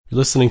You're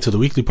listening to the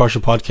weekly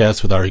Parsha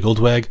podcast with Ari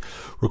Goldwag,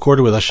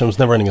 recorded with Hashem's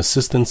never-ending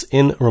assistance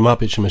in Ramat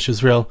Beit Shemesh,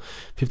 Israel,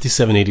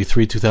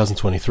 5783,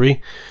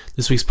 2023.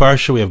 This week's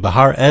Parsha, we have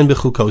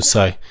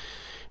Behar-Bechukosai.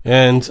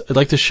 And I'd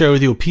like to share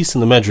with you a piece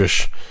in the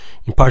Medrash.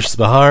 In Parshas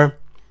Behar,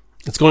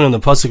 it's going on the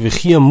pasuk,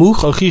 V'chia much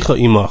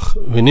achicha imach,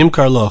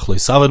 v'nimkar loch,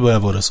 le'savad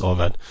b'avodas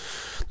ovad.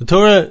 The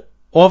Torah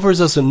offers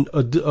us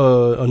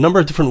a number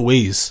of different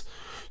ways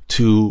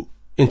to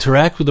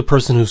interact with a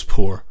person who's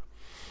poor.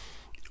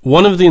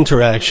 One of the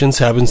interactions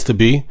happens to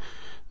be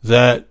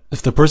that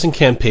if the person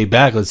can't pay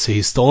back, let's say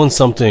he's stolen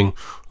something,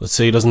 let's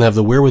say he doesn't have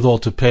the wherewithal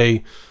to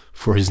pay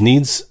for his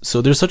needs,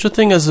 so there's such a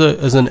thing as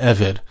an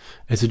eved,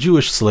 as a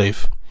Jewish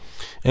slave.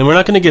 And we're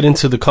not going to get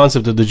into the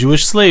concept of the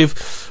Jewish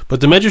slave, but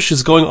the Medrash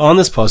is going on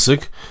this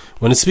pasuk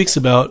when it speaks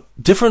about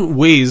different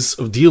ways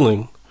of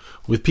dealing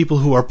with people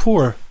who are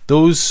poor,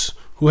 those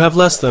who have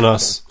less than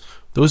us,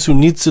 those who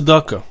need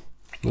tzedakah,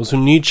 those who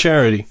need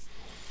charity.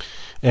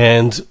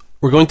 And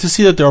we're going to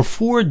see that there are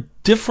 4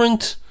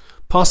 different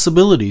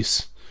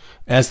possibilities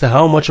as to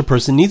how much a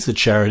person needs the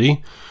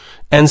charity,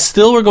 and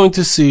still we're going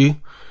to see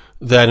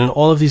that in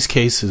all of these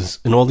cases,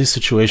 in all these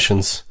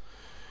situations,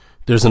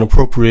 there's an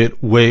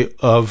appropriate way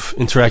of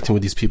interacting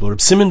with these people. Reb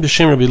Simon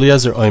b'shem Rabbi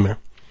Eliezer Omer,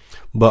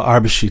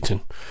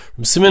 Behar-Bechukosai.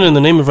 Reb Simon, in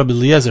the name of Rabbi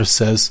Eliezer,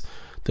 says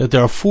that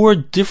there are 4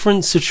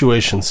 different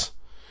situations.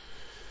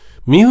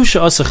 Mihu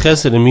she'asa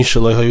chesed and mi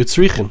she'lo hayu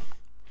tzrichin.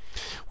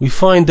 We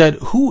find that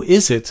who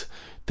is it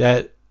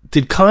that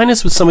did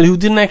kindness with somebody who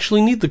didn't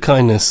actually need the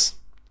kindness?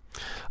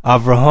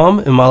 Avraham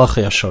and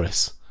Malachei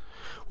Asharis.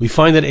 We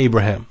find that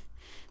Abraham,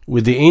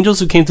 with the angels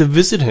who came to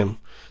visit him,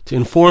 to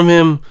inform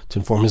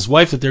his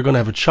wife that they're going to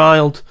have a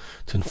child,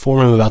 to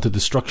inform him about the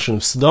destruction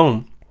of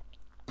Sodom.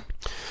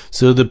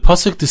 So the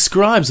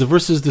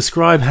verses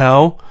describe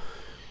how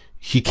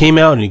he came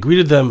out and he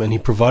greeted them and he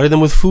provided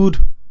them with food.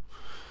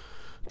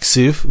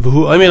 He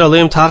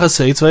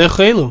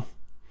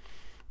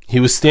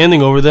was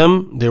standing over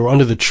them, they were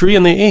under the tree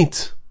and they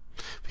ate.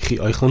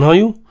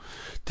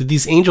 Did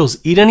these angels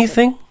eat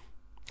anything?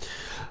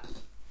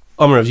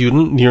 So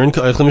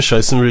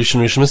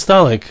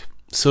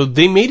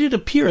they made it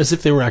appear as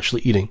if they were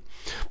actually eating.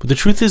 But the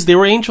truth is, they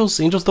were angels.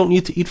 Angels don't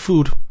need to eat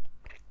food.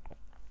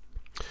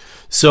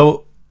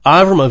 So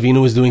Avram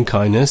Avinu was doing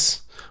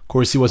kindness. Of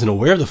course, he wasn't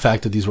aware of the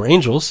fact that these were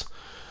angels.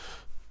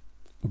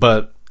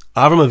 But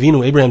Avram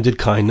Avinu, Abraham, did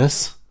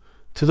kindness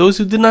to those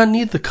who did not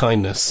need the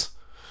kindness.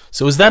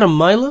 So is that a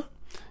milah?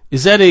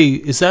 Is that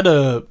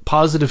a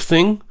positive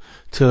thing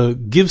to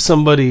give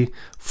somebody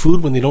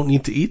food when they don't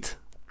need to eat?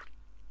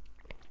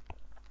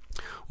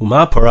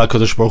 Now,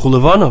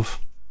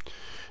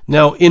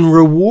 in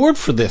reward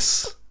for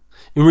this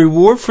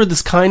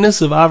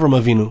kindness of Avram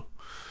Avinu,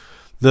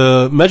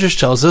 the Medrash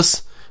tells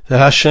us that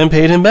Hashem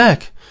paid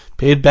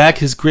back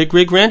his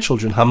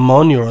great-great-grandchildren,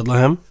 Hamon Yorad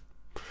Lahem,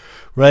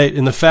 right?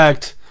 In the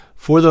fact,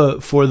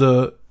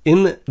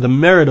 in the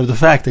merit of the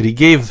fact that he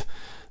gave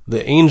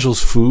the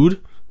angels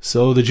food,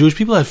 so the Jewish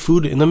people had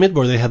food in the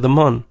Midbar, they had the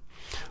man.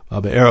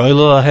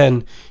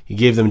 He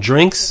gave them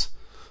drinks,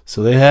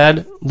 so they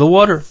had the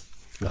water.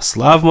 They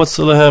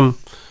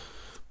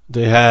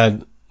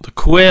had the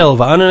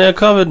quail,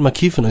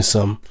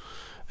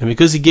 and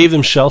because he gave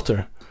them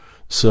shelter,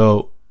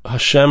 so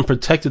Hashem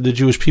protected the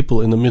Jewish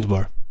people in the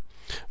Midbar.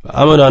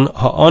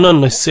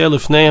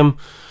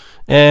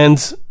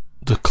 And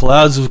the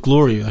clouds of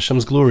glory,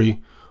 Hashem's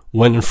glory,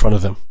 went in front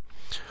of them.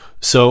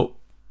 So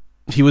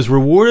he was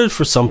rewarded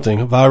for something.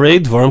 Says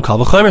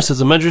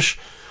the Medrash,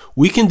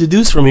 we can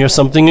deduce from here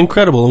something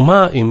incredible.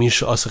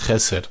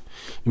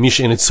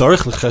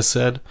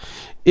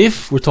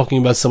 If we're talking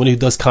about somebody who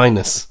does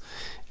kindness,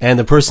 and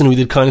the person who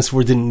did kindness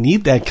for didn't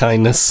need that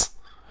kindness,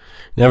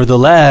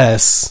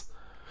 nevertheless,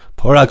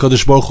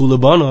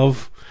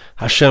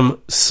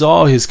 Hashem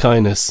saw his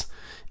kindness,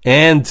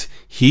 and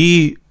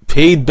he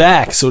paid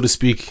back, so to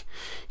speak.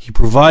 He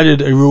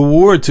provided a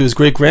reward to his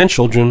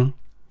great-grandchildren,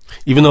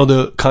 even though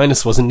the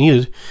kindness wasn't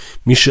needed.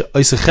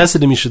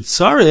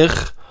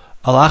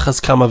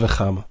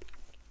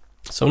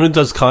 Someone who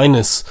does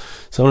kindness,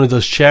 someone who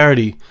does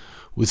charity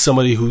with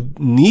somebody who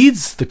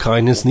needs the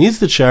kindness, needs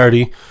the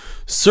charity,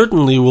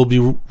 certainly will be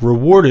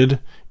rewarded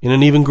in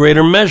an even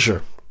greater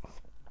measure.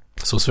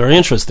 So it's very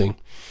interesting.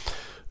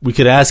 We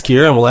could ask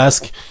here, and we'll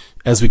ask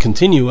as we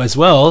continue as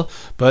well,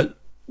 but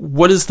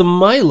what is the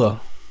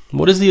milah?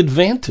 What is the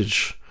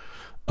advantage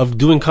of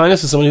doing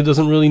kindness to someone who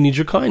doesn't really need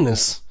your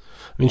kindness?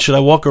 I mean, should I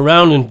walk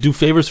around and do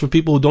favors for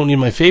people who don't need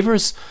my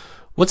favors?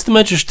 What's the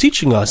Medrash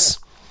teaching us?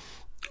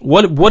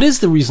 What is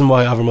the reason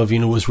why Avram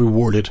Avinu was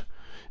rewarded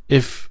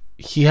if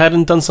he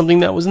hadn't done something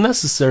that was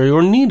necessary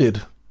or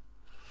needed?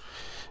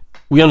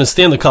 We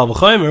understand the Kal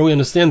V'Chaimer, we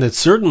understand that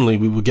certainly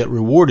we will get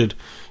rewarded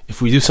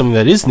if we do something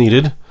that is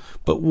needed,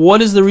 but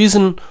what is the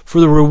reason for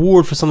the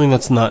reward for something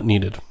that's not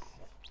needed?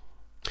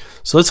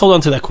 So let's hold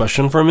on to that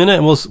question for a minute,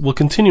 and we'll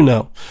continue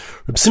now.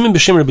 Reb Simon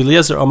b'shem Rabbi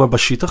Eliezer Amar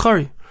Bashita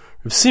Chari.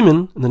 Reb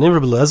Simon, in the name of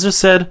Rabbi Eliezer,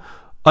 said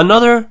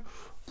another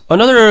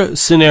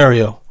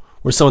scenario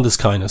where someone does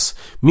kindness.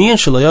 No,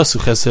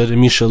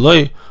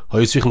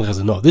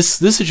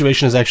 this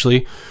situation is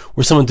actually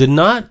where someone did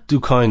not do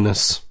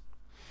kindness.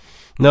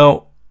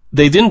 Now,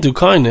 they didn't do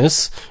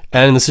kindness,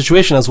 and in the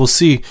situation, as we'll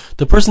see,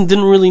 the person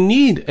didn't really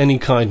need any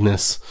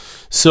kindness.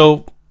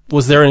 So,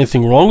 was there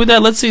anything wrong with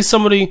that? Let's say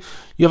you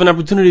have an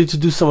opportunity to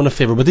do someone a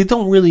favor, but they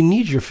don't really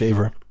need your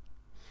favor.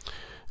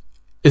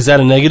 Is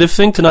that a negative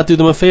thing to not do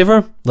them a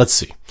favor? Let's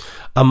see.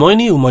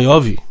 Amoni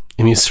umayavi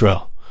in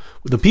Israel.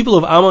 The people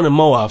of Ammon and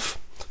Moab,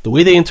 the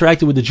way they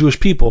interacted with the Jewish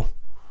people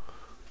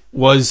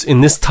was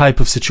in this type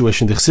of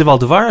situation. We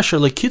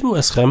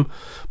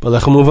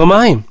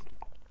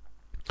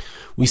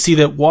see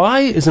that why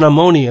is an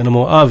Ammoni and a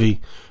Moavi,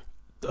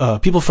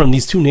 people from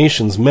these two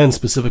nations, men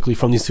specifically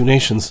from these two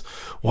nations,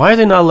 why are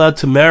they not allowed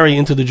to marry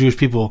into the Jewish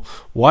people?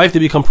 Why, if they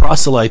become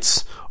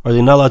proselytes, are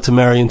they not allowed to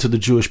marry into the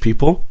Jewish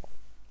people?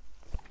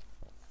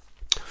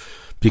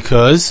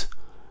 Because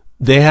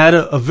they had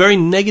a very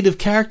negative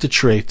character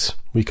trait,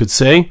 we could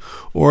say,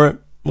 or,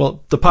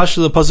 well, the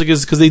pashto of the pasuk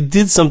is because they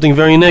did something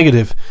very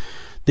negative.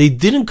 They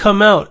didn't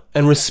come out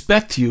and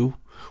respect you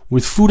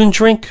with food and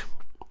drink.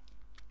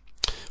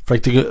 The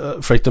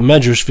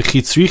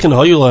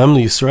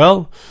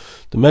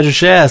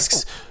Medrash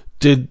asks,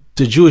 did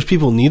the Jewish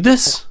people need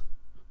this?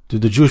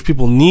 Did the Jewish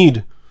people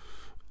need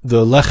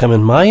the lechem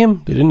and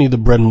mayim? They didn't need the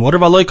bread and water.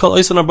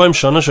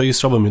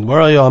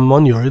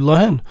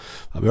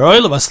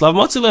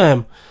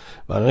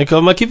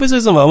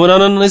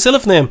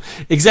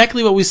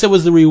 Exactly what we said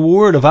was the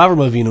reward of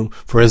Avram Avinu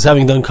for his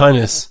having done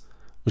kindness,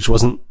 which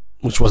wasn't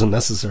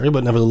necessary,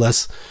 but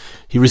nevertheless,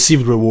 he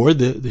received reward.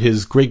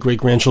 His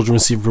great-great-grandchildren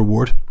received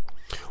reward.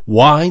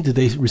 Why did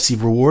they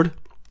receive reward?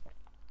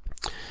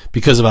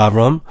 Because of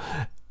Avram.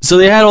 So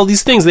they had all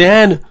these things. They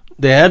had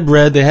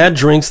bread, they had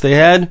drinks, they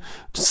had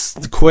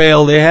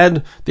quail, they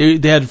had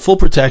full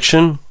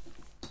protection.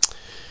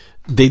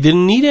 They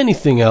didn't need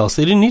anything else.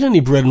 They didn't need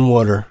any bread and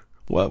water.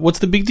 What's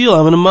the big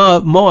deal?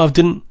 Moab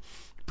didn't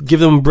give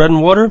them bread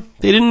and water.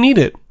 They didn't need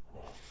it.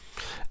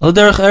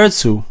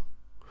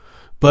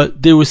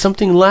 But there was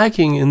something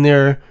lacking in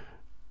their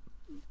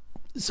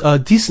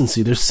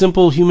decency, their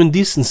simple human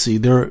decency,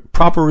 their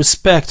proper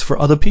respect for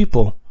other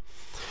people.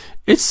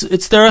 It's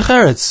derech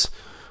eretz.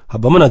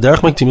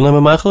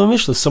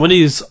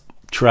 Somebody is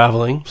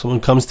traveling.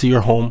 Someone comes to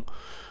your home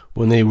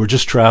when they were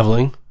just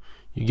traveling.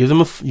 You give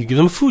them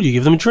food. You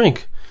give them a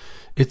drink.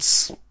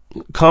 It's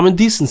common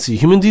decency,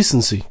 human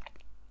decency.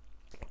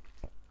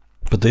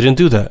 But they didn't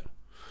do that.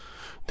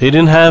 They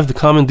didn't have the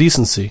common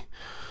decency.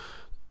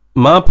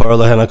 Now,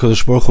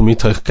 what's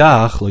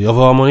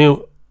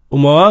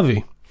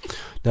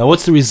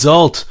the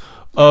result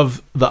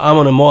of the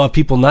Ammon and Moab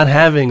people not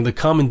having the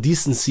common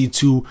decency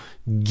to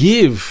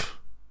give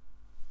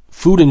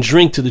food and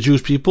drink to the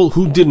Jewish people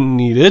who didn't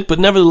need it, but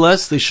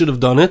nevertheless they should have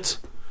done it?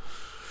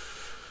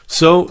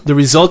 So the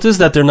result is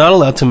that they're not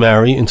allowed to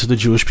marry into the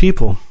Jewish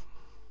people.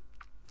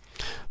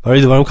 So the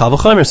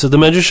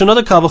Medrash,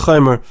 another Kal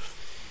V'chomer.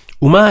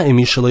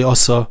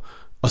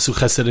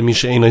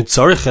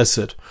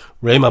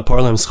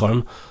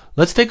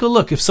 Let's take a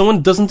look. If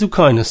someone doesn't do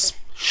kindness,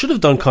 should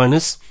have done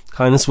kindness.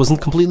 Kindness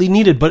wasn't completely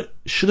needed, but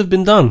should have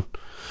been done.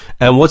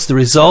 And what's the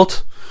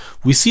result?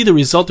 We see the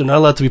result. They're not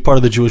allowed to be part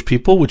of the Jewish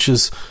people, which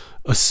is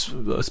a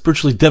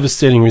spiritually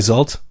devastating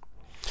result.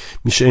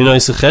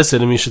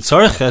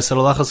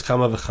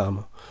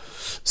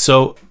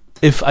 So,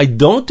 if I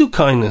don't do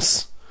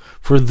kindness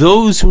for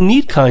those who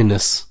need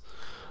kindness,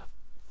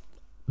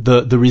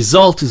 the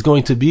result is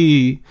going to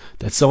be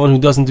that someone who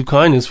doesn't do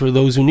kindness for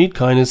those who need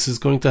kindness is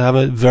going to have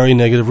a very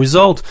negative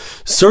result.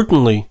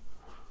 Certainly,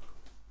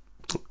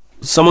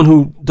 someone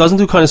who doesn't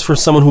do kindness for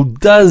someone who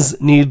does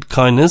need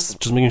kindness,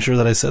 just making sure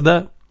that I said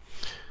that,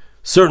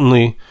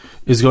 certainly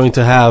is going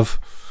to have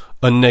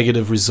a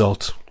negative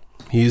result.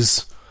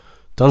 He's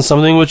done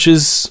something which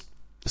is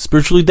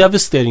spiritually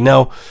devastating.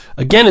 Now,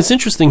 again, it's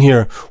interesting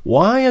here.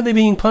 Why are they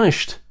being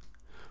punished?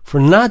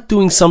 For not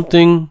doing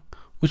something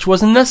which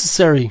wasn't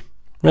necessary.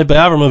 Right? By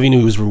Avram Avinu,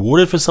 he was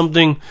rewarded for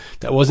something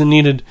that wasn't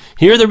needed.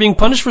 Here they're being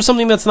punished for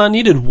something that's not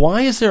needed.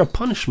 Why is there a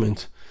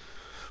punishment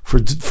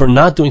for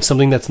not doing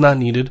something that's not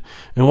needed?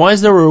 And why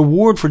is there a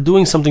reward for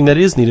doing something that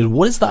is needed?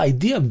 What is the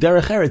idea of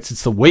derech eretz?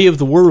 It's the way of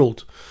the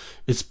world.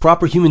 It's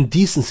proper human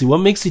decency. What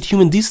makes it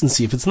human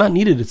decency? If it's not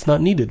needed, it's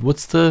not needed.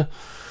 What's the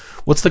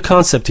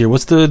concept here?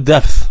 What's the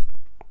depth?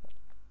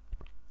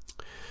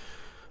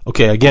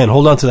 Okay, again,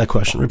 hold on to that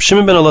question. Reb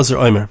Shimon ben Elazar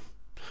Omer,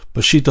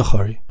 Bashita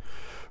Chari.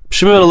 Reb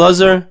Shimon ben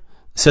Elazar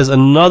says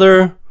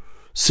another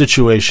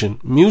situation.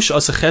 Miush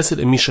asa chesed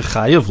and misha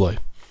chayav loy.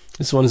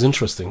 This one is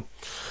interesting.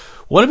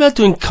 What about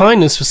doing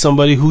kindness for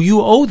somebody who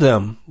you owe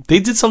them? They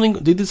did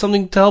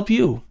something to help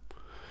you,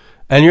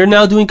 and you're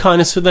now doing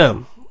kindness for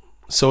them.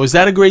 So is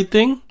that a great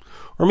thing?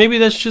 Or maybe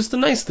that's just a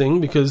nice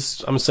thing,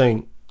 because I'm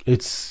saying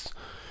it's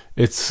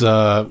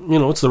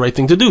the right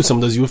thing to do.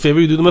 Someone does you a favor,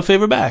 you do them a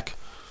favor back.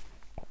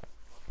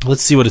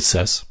 Let's see what it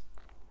says.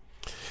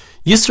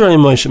 Yisrael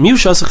Moshe.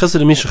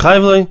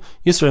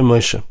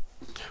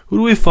 Who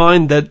do we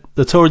find that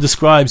the Torah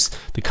describes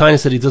the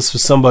kindness that he does for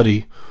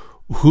somebody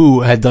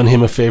who had done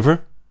him a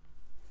favor.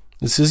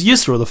 This is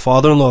Yisro, the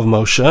father-in-law of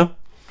Moshe.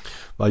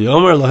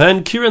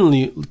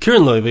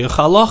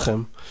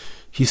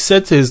 He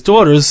said to his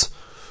daughters,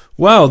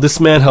 wow, this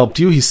man helped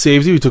you, he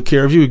saved you, he took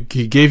care of you,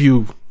 he gave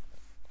you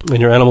and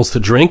your animals to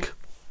drink.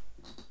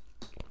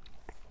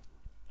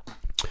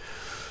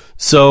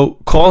 So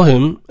call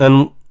him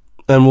and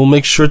we'll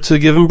make sure to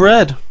give him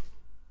bread.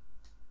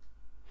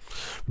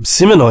 Rabbi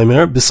Simon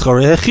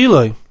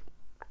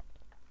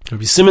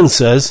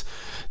says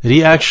that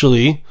he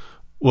actually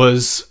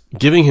was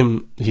giving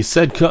him, he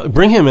said,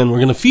 bring him in, we're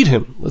going to feed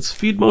him. Let's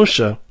feed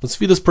Moshe. Let's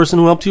feed this person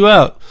who helped you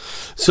out.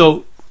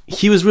 So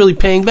he was really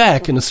paying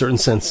back in a certain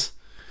sense.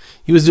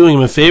 He was doing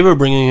him a favor,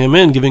 bringing him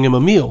in, giving him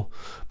a meal.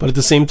 But at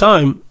the same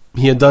time,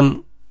 he had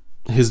done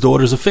his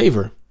daughters a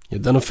favor. He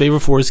had done a favor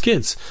for his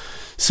kids.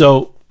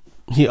 So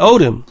he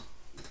owed him.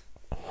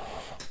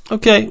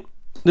 Okay,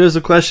 there's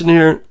a question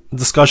here,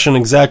 discussion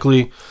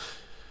exactly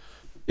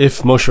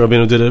if Moshe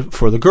Rabbeinu did it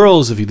for the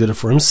girls, if he did it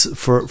for him,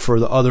 for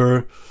the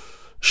other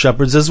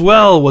shepherds as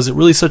well. Was it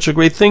really such a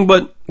great thing?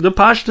 But the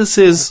pashtus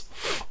is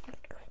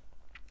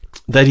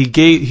that he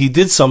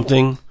did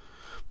something.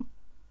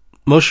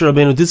 Moshe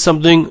Rabbeinu did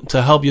something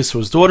to help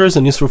Yisro's daughters,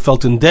 and Yisro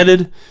felt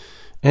indebted,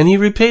 and he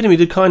repaid him. He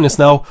did kindness.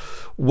 Now,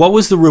 what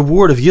was the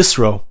reward of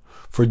Yisro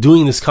for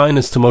doing this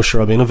kindness to Moshe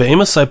Rabbeinu?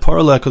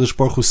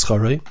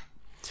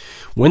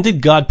 When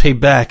did God pay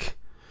back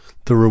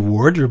the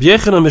reward?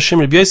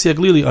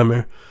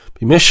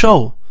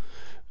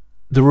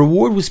 The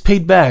reward was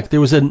paid back.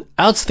 There was an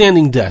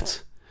outstanding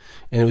debt,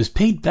 and it was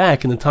paid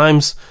back in the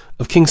times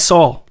of King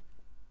Saul.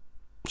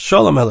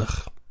 Shalom Melech.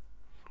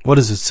 What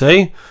does it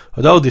say?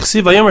 When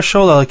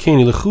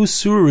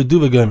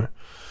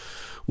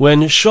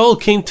Shaul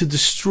came to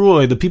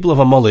destroy the people of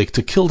Amalek,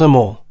 to kill them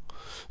all,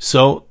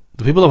 so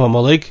the people of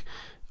Amalek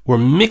were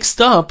mixed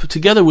up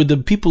together with the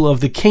people of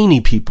the Cani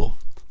people.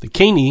 The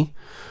Cani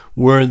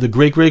were the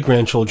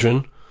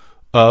great-great-grandchildren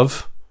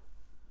of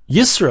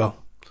Yisro.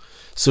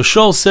 So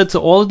Shaul said to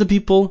all of the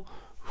people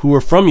who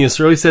were from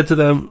Yisro, he said to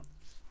them,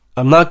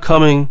 I'm not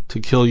coming to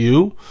kill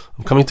you.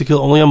 I'm coming to kill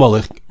only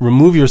Amalek.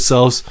 Remove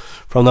yourselves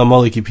from the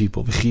Amaleki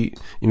people.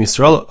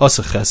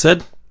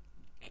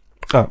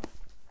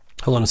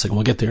 Hold on a second,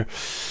 we'll get there.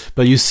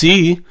 But you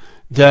see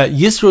that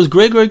Yisro's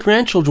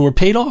great-great-grandchildren were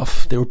paid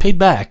off. They were paid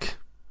back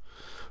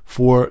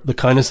for the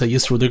kindness that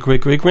Yisro, their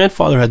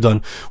great-great-grandfather, had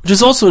done. Which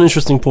is also an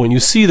interesting point. You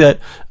see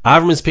that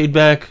Avram is paid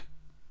back.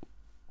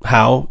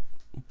 How?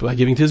 By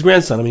giving to his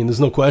grandson. I mean, there's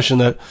no question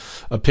that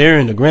a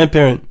parent, a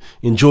grandparent,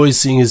 enjoys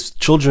seeing his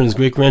children, his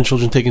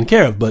great-grandchildren taken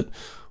care of. But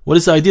what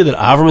is the idea that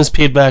Avram is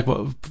paid back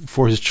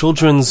for his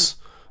children's,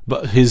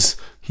 but he's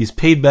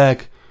paid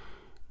back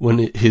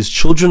when his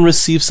children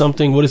receive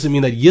something? What does it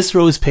mean that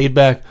Yisro is paid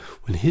back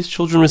when his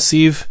children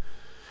receive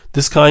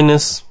this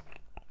kindness?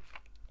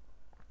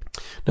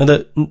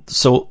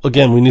 So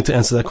again, we need to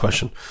answer that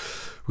question.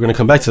 We're going to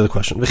come back to the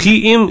question. Now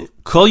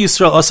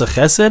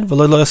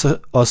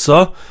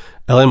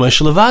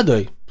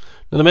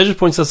the Medrash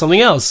points out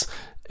something else.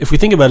 If we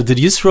think about it, did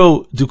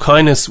Yisro do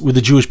kindness with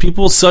the Jewish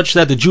people such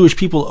that the Jewish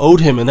people owed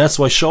him, and that's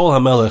why Shaul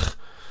HaMelech,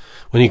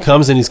 when he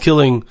comes and he's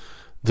killing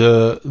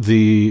the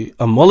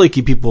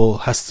Amaleki people,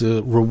 has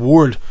to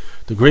reward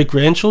the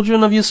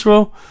great-grandchildren of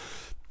Yisro?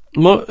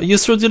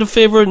 Yisro did a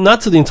favor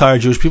not to the entire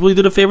Jewish people, he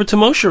did a favor to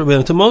Moshe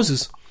Rabbeinu, to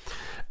Moses.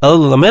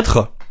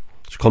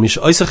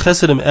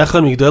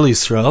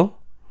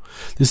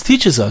 This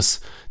teaches us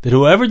that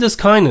whoever does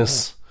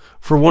kindness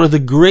for one of the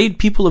great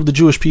people of the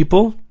Jewish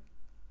people,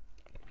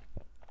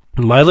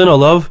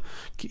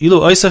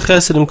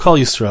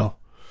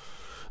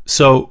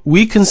 so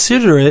we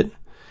consider it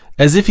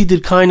as if he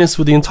did kindness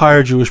with the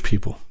entire Jewish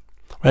people.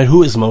 Right?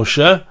 Who is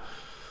Moshe?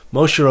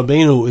 Moshe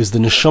Rabbeinu is the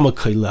Neshama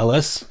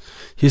Kaileles.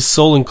 His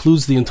soul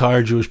includes the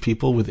entire Jewish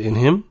people within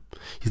him.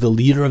 He's the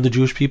leader of the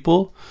Jewish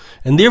people.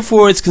 And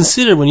therefore it's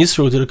considered, when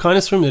Yisro did a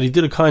kindness for him, that he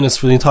did a kindness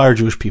for the entire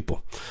Jewish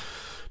people.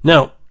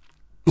 Now,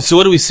 so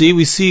what do we see?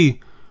 We see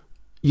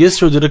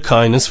Yisro did a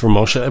kindness for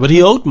Moshe, but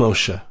he owed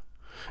Moshe.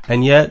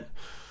 And yet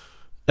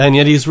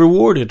he's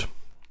rewarded.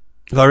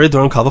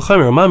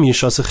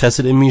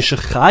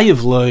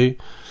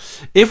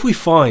 If we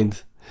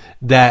find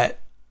that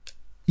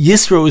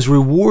Yisro is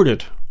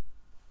rewarded,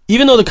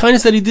 even though the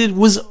kindness that he did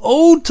was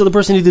owed to the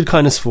person he did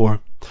kindness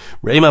for,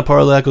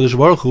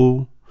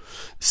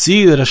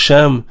 see that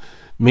Hashem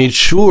made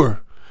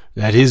sure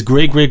that his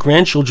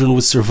great-great-grandchildren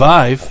would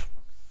survive.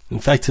 In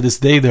fact, to this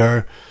day,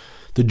 the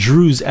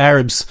Druze,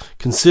 Arabs,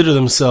 consider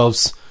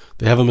themselves,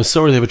 they have a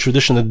Masorah, they have a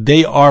tradition that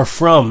they are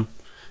from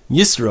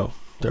Yisro.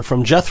 They're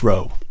from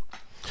Jethro.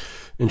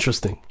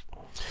 Interesting.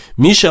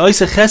 If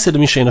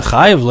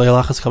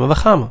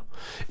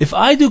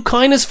I do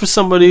kindness for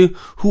somebody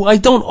who I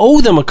don't owe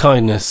them a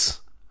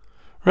kindness,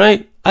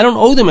 right? I don't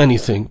owe them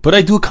anything, but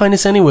I do a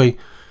kindness anyway.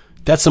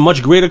 That's a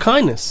much greater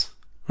kindness,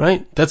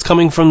 right? That's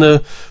coming from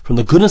the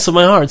goodness of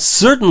my heart.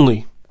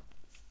 Certainly,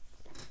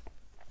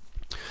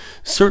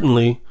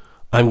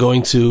 I'm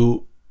going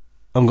to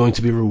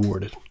be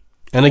rewarded.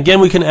 And again,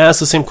 we can ask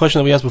the same question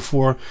that we asked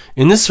before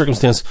in this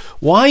circumstance.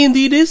 Why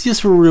indeed is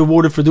Yisro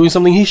rewarded for doing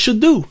something he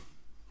should do?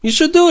 He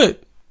should do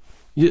it.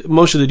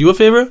 Moshe did you a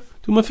favor?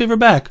 Do him a favor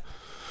back.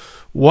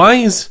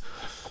 What's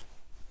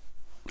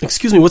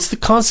the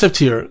concept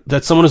here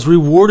that someone is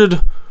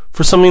rewarded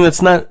for something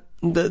that's not,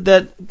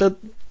 that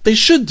they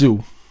should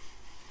do?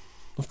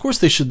 Of course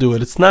they should do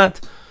it.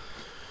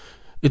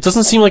 It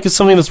doesn't seem like it's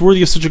something that's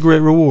worthy of such a great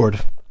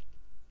reward.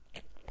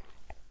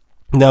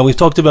 Now, we've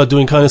talked about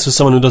doing kindness to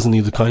someone who doesn't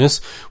need the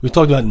kindness. We've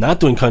talked about not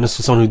doing kindness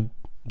to someone who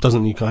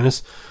doesn't need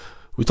kindness.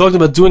 We talked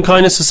about doing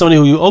kindness to somebody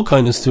who you owe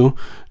kindness to.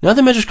 Now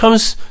the Medrash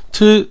comes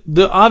to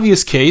the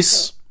obvious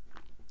case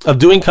of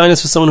doing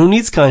kindness to someone who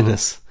needs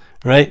kindness,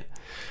 right?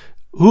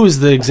 Who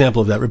is the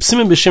example of that? Reb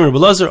Simon B'Shem Reb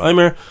Elazar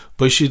Omer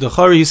Boishi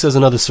Dachari, he says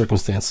another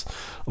circumstance.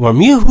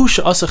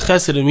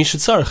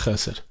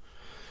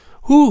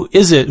 Who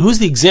is it? Who's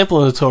the example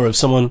in the Torah of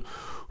someone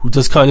who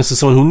does kindness to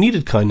someone who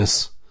needed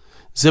kindness?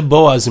 Ze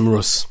Boaz im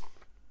Rus.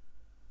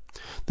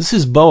 This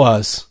is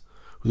Boaz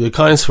who did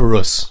kindness for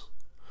Rus.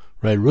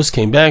 Right? Rus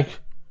came back.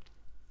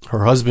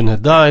 Her husband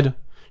had died.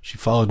 She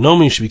followed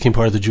Nomi. She became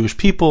part of the Jewish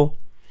people.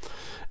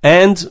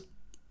 And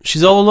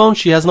she's all alone.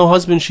 She has no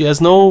husband. She has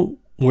no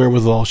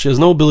wherewithal. She has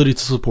no ability to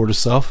support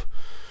herself.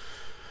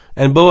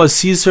 And Boaz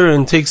sees her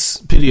and takes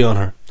pity on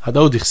her.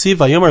 Pasuk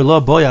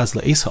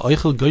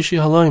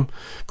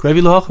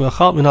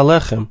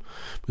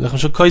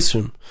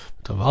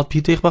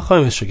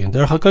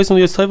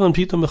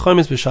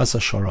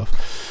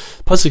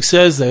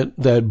says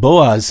that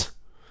Boaz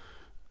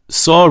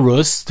saw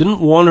Rus, didn't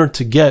want her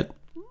to get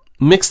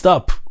mixed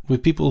up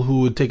with people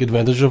who would take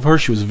advantage of her.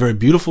 She was very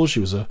beautiful. She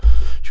was a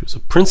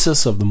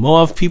princess of the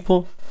Moab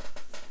people.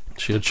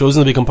 She had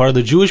chosen to become part of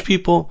the Jewish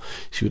people.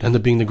 She would end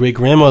up being the great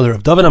grandmother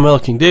of David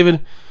HaMelech, King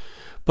David.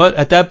 But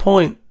at that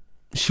point,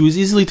 she was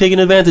easily taken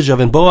advantage of,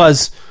 and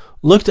Boaz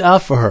looked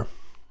out for her.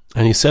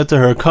 And he said to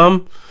her,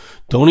 come,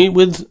 don't eat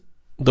with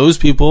those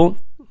people.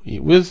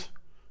 Eat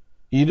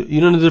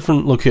in a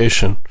different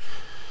location.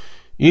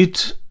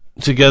 Eat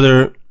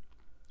together.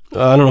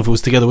 I don't know if it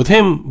was together with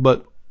him,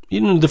 but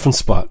eat in a different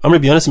spot. Okay,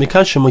 that's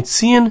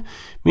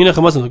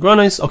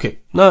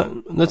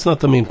not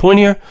the main point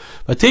here.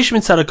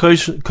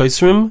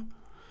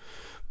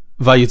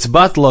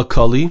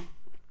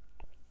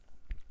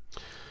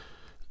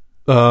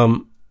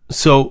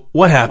 So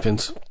what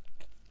happened?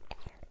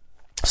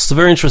 It's a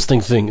very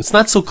interesting thing. It's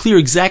not so clear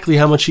exactly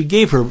how much he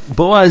gave her.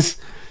 Boaz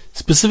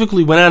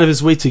specifically went out of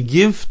his way to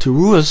give to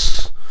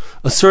Rus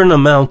a certain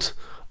amount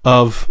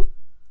of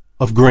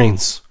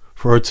grains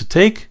for her to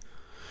take.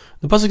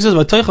 The pasuk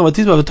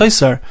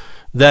says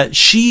that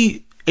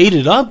she ate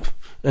it up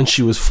and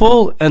she was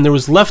full and there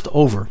was left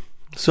over.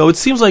 So it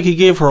seems like he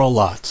gave her a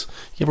lot.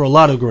 He gave her a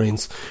lot of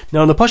grains.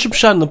 Now in the Pashup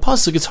Pshat in the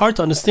pasuk, it's hard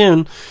to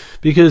understand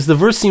because the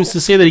verse seems to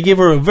say that he gave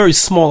her a very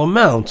small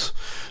amount.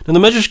 Now the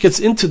Medrash gets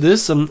into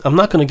this. I'm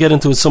not going to get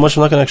into it so much.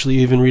 I'm not going to actually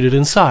even read it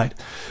inside.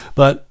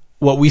 But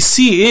what we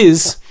see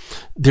is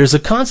there's a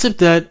concept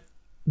that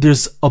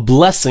there's a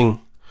blessing.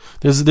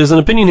 There's an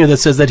opinion here that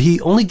says that he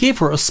only gave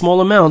her a small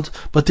amount,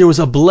 but there was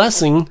a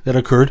blessing that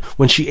occurred.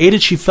 When she ate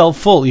it, she felt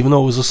full, even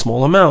though it was a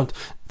small amount,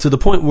 to the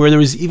point where there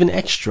was even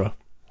extra.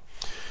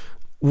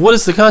 What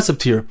is the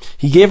concept here?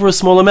 He gave her a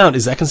small amount.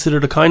 Is that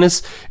considered a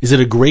kindness? Is it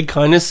a great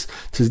kindness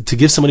to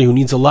give somebody who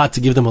needs a lot,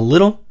 to give them a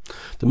little?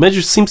 The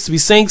Medrash seems to be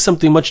saying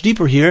something much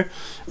deeper here,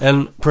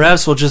 and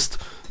perhaps we'll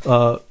just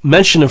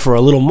mention it for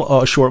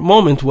a short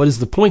moment. What is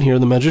the point here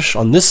in the Medrash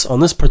on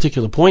this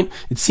particular point?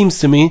 It seems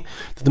to me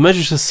that the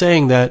Medrash is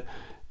saying that,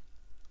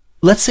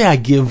 let's say I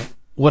give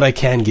what I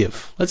can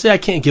give. Let's say I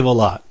can't give a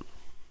lot.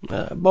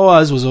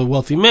 Boaz was a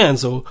wealthy man,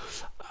 so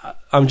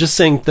I'm just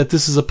saying that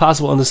this is a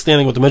possible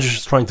understanding of what the Medrash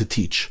is trying to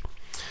teach.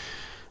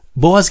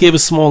 Boaz gave a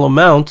small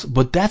amount,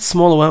 but that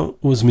small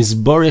amount was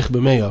mizbarich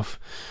b'meyav,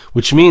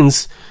 which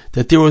means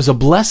that there was a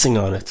blessing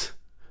on it.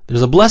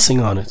 There's a blessing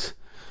on it.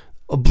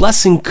 A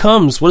blessing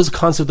comes. What is the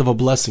concept of a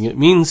blessing? It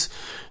means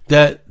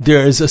that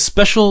there is a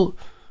special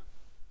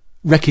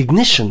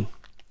recognition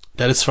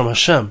that it's from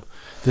Hashem.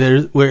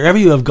 Wherever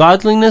you have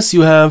godliness,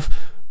 you have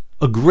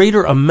a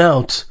greater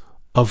amount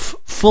of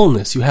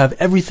fullness. You have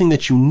everything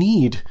that you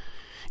need.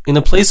 In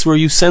a place where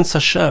you sense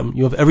Hashem,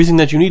 you have everything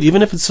that you need,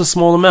 even if it's a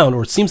small amount,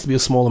 or it seems to be a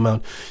small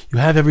amount, you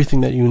have everything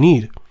that you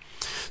need.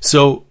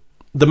 So,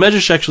 the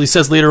Medrash actually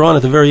says later on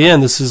at the very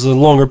end, this is a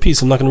longer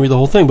piece, I'm not going to read the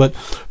whole thing, but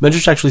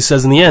Medrash actually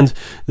says in the end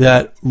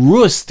that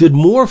Rus did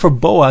more for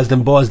Boaz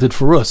than Boaz did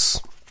for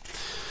Rus.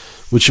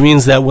 Which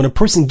means that when a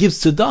person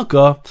gives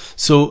tzedakah,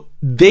 so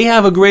they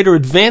have a greater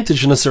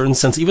advantage in a certain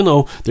sense, even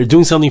though they're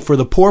doing something for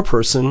the poor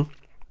person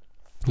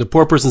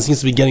seems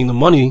to be getting the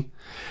money,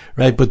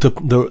 right? But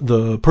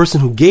the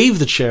person who gave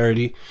the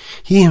charity,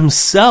 he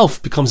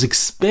himself becomes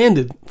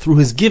expanded through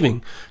his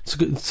giving.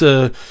 It's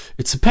a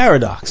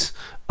paradox.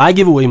 I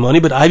give away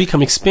money, but I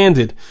become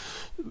expanded.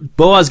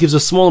 Boaz gives a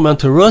small amount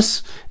to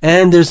Rus,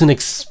 and there's an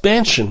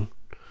expansion.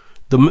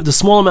 The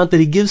small amount that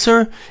he gives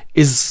her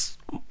is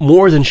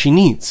more than she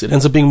needs. It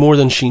ends up being more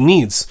than she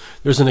needs.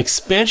 There's an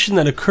expansion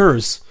that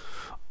occurs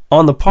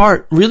on the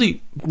part,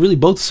 really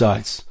both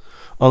sides,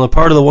 on the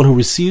part of the one who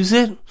receives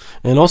it,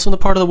 and also on the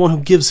part of the one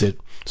who gives it.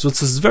 So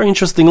it's this very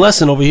interesting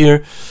lesson over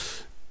here,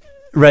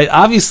 right?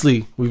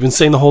 Obviously, we've been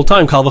saying the whole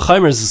time, Kal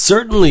v'chaimer is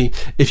certainly,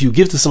 if you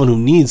give to someone who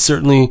needs,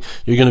 certainly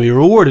you're going to be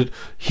rewarded.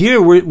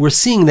 Here, we're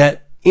seeing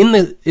that in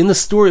the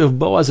story of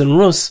Boaz and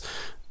Rus,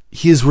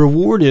 he is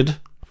rewarded,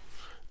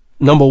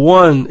 number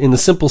one, in the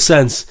simple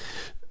sense,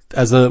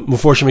 as the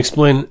Meforshim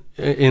explained,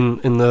 in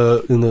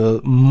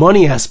the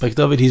money aspect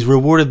of it, he's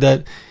rewarded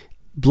that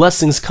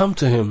blessings come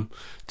to him,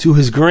 to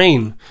his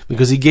grain,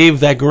 because he gave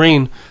that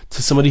grain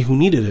to somebody who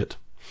needed it.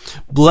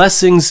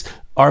 Blessings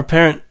are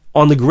apparent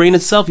on the grain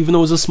itself, even though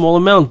it was a small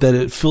amount, that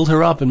it filled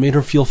her up and made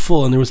her feel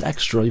full, and there was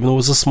extra, even though it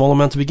was a small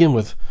amount to begin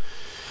with.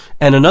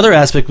 And another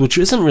aspect, which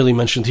isn't really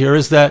mentioned here,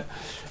 is that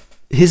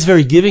his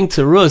very giving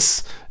to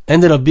Rus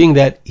ended up being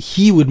that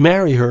he would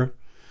marry her,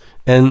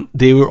 and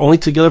they were only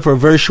together for a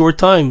very short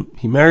time.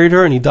 He married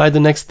her, and he died the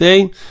next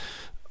day,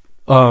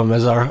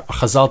 as our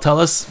Chazal tell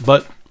us,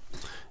 but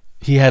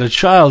he had a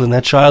child, and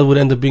that child would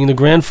end up being the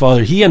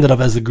grandfather. He ended up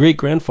as the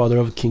great-grandfather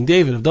of King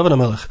David, of David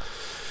HaMelech.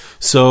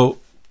 So,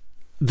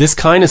 this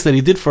kindness that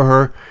he did for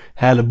her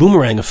had a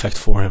boomerang effect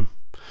for him.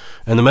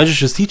 And the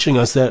Medrash is teaching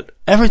us that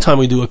every time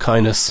we do a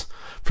kindness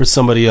for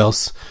somebody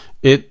else,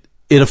 it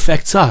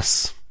affects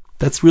us.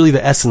 That's really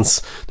the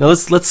essence. Now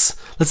let's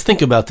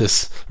think about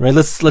this, right?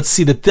 Let's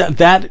see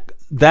that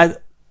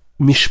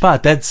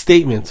mishpat, that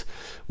statement,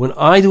 when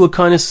I do a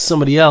kindness to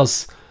somebody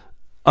else,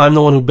 I'm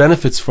the one who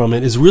benefits from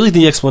it, is really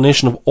the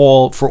explanation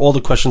for all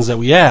the questions that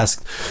we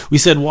asked. We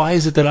said, why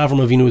is it that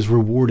Avram Avinu is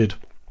rewarded?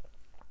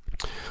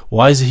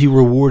 Why is he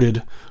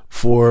rewarded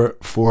for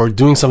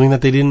doing something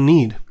that they didn't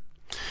need?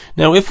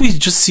 Now, if we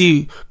just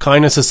see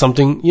kindness as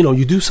something,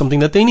 you do something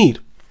that they need.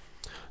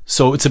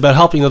 So it's about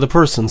helping the other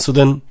person. So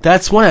then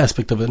that's one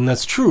aspect of it, and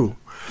that's true.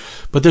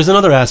 But there's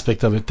another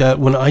aspect of it, that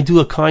when I do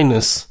a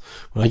kindness,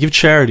 when I give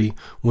charity,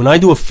 when I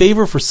do a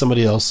favor for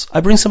somebody else, I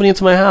bring somebody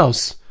into my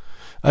house.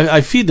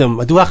 I feed them.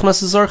 I do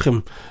achnas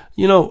zarchim.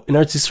 In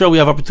Eretz Yisrael, we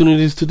have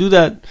opportunities to do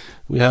that.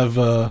 We have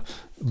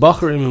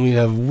Bacharim, and we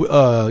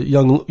have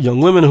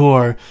young women who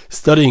are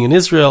studying in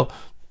Israel.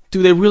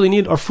 Do they really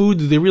need our food?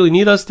 Do they really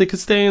need us? They could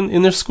stay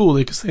in their school.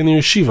 They could stay in their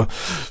yeshiva.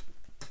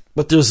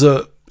 But there's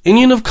a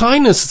inyan of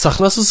kindness. It's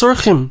achnas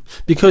zarchim.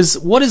 Because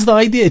what is the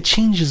idea? It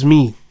changes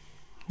me.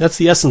 That's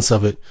the essence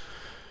of it.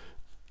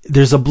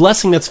 There's a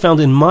blessing that's found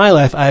in my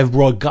life. I have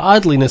brought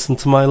godliness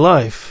into my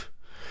life.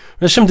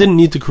 Hashem didn't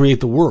need to create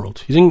the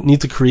world. He didn't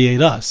need to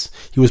create us.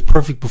 He was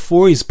perfect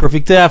before, he's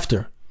perfect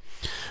after.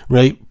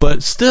 Right?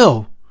 But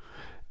still,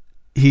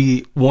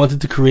 he wanted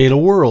to create a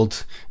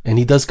world, and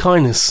he does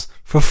kindness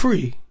for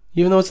free,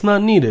 even though it's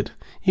not needed,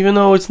 even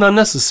though it's not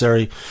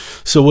necessary.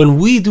 So when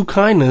we do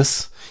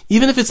kindness,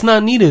 even if it's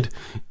not needed,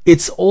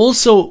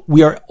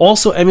 we are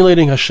also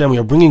emulating Hashem. We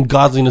are bringing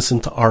godliness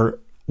into our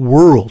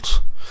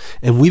world,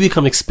 and we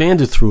become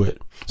expanded through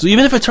it. So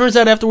even if it turns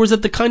out afterwards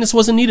that the kindness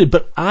wasn't needed,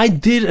 but I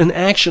did an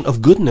action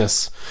of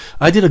goodness,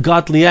 I did a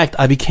godly act,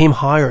 I became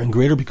higher and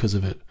greater because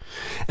of it.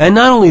 And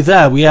not only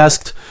that, we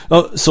asked,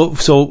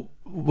 so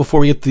before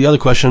we get to the other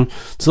question,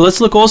 so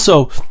let's look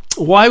also,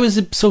 why was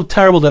it so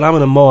terrible that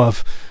Ammon and Moab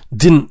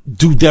didn't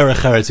do derech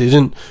eretz? They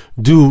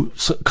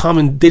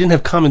didn't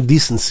have common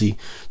decency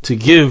to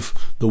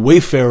give the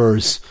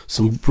wayfarers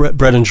some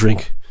bread and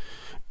drink.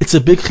 It's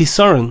a big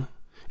chisaron.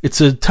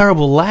 It's a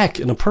terrible lack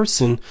in a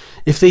person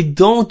if they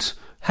don't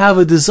have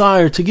a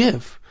desire to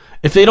give.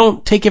 If they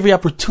don't take every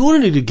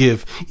opportunity to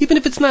give, even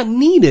if it's not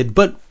needed,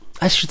 but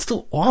I should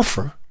still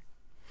offer.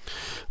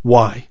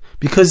 Why?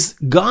 Because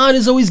God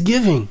is always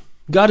giving.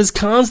 God is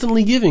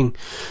constantly giving.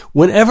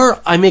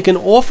 Whenever I make an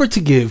offer to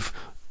give,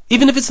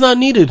 even if it's not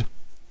needed,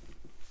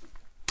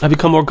 I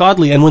become more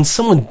godly. And when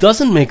someone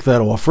doesn't make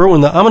that offer,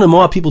 when the Ammon and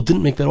Moab people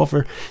didn't make that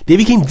offer, they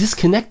became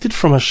disconnected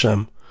from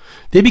Hashem.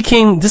 They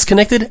became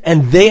disconnected,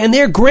 and they and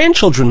their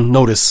grandchildren,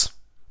 notice,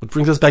 which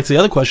brings us back to the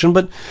other question,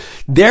 but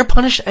they're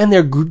punished, and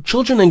their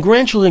children and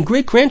grandchildren,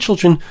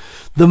 great-grandchildren,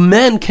 the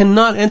men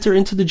cannot enter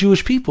into the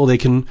Jewish people. They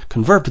can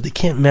convert, but they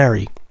can't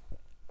marry.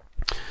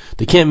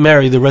 They can't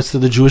marry the rest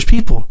of the Jewish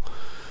people.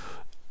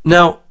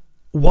 Now,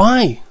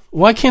 why?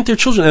 Why can't their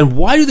children? And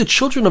why do the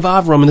children of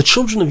Avram and the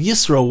children of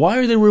Yisro, why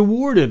are they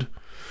rewarded?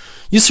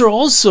 Yisro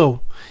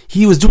also,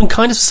 he was doing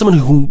kindness to someone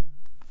who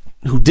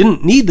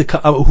didn't need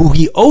who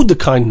he owed the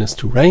kindness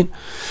to, right?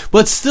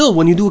 But still,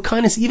 when you do a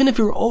kindness, even if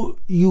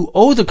you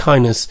owe the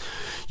kindness,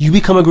 you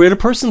become a greater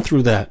person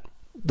through that.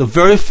 The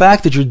very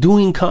fact that you're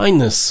doing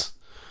kindness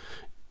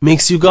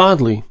makes you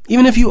godly,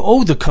 even if you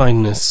owe the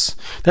kindness.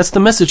 That's the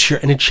message here,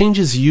 and it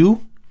changes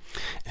you,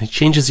 and it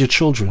changes your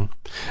children,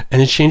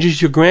 and it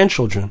changes your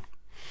grandchildren.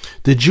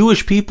 The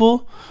Jewish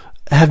people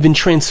have been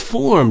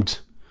transformed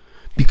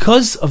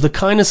because of the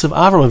kindness of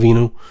Avraham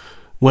Avinu.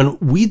 When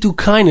we do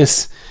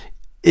kindness,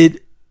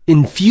 it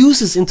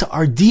infuses into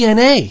our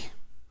DNA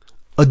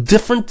a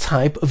different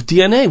type of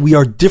DNA. We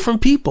are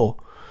different people.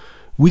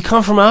 We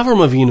come from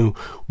Avraham Avinu.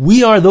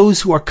 We are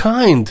those who are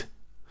kind.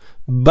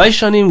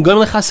 Baishanim, Gam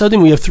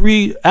lechasadim. We have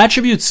three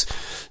attributes.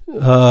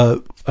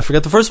 I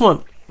forgot the first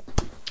one.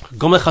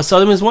 Gomel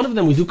Chasadim is one of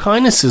them. We do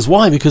kindnesses.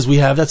 Why? Because we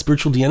have that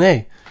spiritual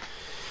DNA.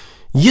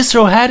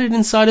 Yisro had it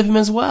inside of him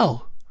as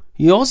well.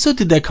 He also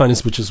did that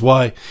kindness, which is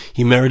why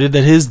he merited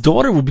that his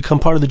daughter would become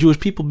part of the Jewish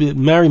people,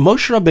 marry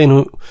Moshe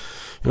Rabbeinu.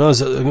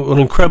 What an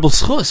incredible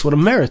schus, what a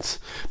merit.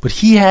 But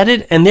he had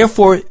it, and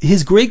therefore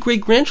his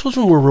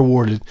great-great-grandchildren were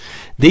rewarded.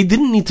 They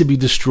didn't need to be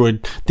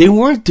destroyed. They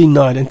weren't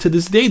denied. And to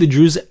this day, the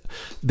Jews,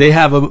 they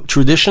have a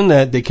tradition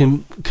that they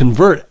can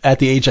convert at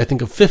the age, I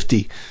think, of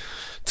 50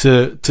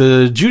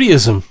 to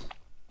Judaism.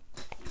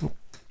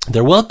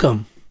 They're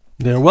welcome.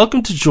 They're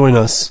welcome to join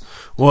us.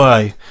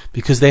 Why?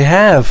 Because they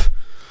have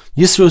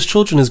Yisro's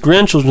children, his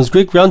grandchildren, his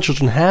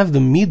great-grandchildren have the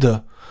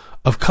midah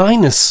of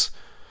kindness.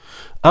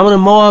 Ammon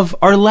and Moab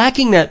are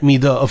lacking that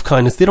midah of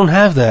kindness. They don't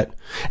have that.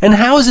 And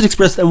how is it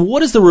expressed? And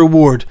what is the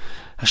reward?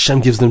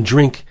 Hashem gives them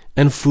drink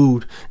and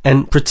food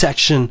and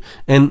protection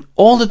and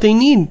all that they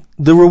need.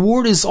 The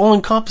reward is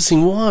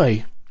all-encompassing.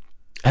 Why?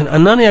 And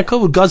Anan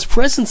Yaakov, God's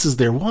presence is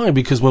there. Why?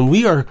 Because when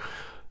we are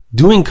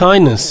doing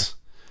kindness,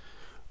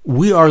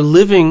 we are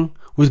living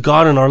with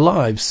God in our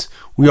lives.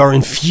 We are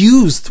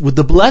infused with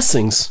the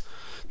blessings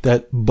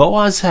that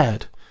Boaz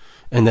had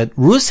and that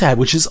Rus had,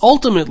 which is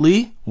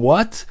ultimately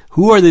what?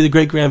 Who are they the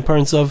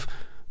great-grandparents of?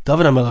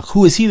 David HaMelech.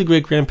 Who is he the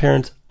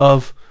great-grandparent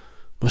of?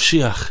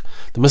 Mashiach,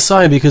 the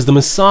Messiah, because the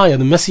Messiah,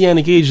 the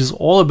Messianic age, is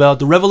all about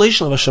the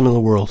revelation of Hashem in the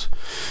world.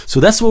 So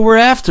that's what we're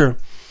after.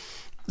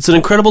 It's an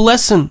incredible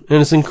lesson,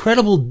 and it's an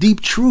incredible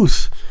deep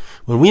truth.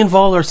 When we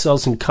involve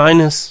ourselves in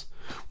kindness,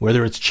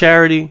 whether it's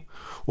charity,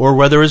 or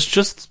whether it's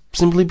just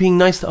simply being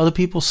nice to other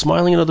people,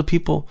 smiling at other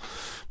people,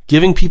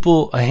 giving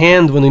people a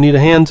hand when they need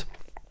a hand,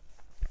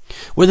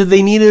 whether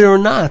they need it or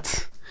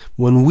not.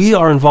 When we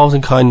are involved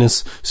in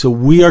kindness, so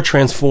we are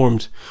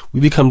transformed. We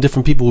become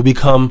different people. We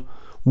become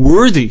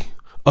worthy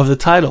of the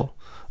title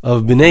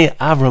of Bnei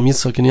Avram,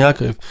 Yitzchak, and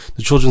Yaakov,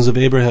 the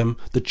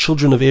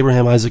children of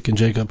Abraham, Isaac, and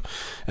Jacob.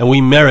 And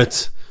we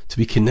merit to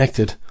be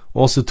connected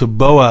also to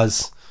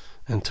Boaz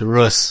and to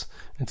Rus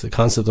and to the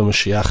concept of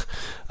Mashiach.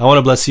 I want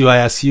to bless you. I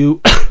ask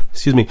you,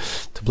 to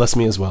bless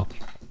me as well.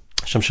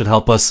 Hashem should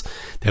help us,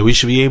 that we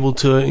should be able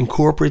to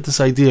incorporate this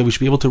idea. We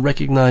should be able to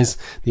recognize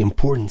the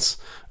importance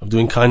of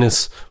doing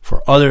kindness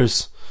for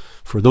others,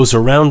 for those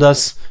around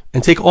us,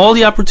 and take all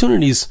the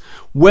opportunities,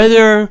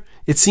 whether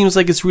it seems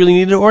like it's really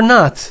needed or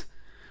not.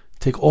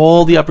 Take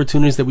all the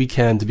opportunities that we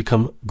can to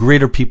become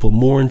greater people,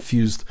 more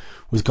infused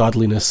with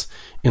godliness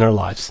in our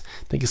lives.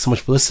 Thank you so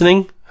much for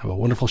listening. Have a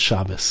wonderful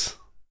Shabbos.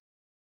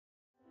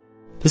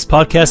 This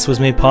podcast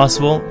was made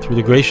possible through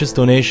the gracious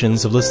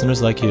donations of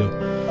listeners like you.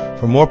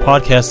 For more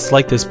podcasts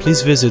like this,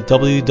 please visit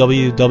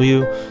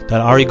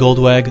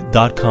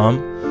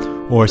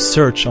www.arigoldwag.com or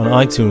search on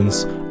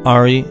iTunes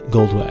Ari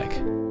Goldwag.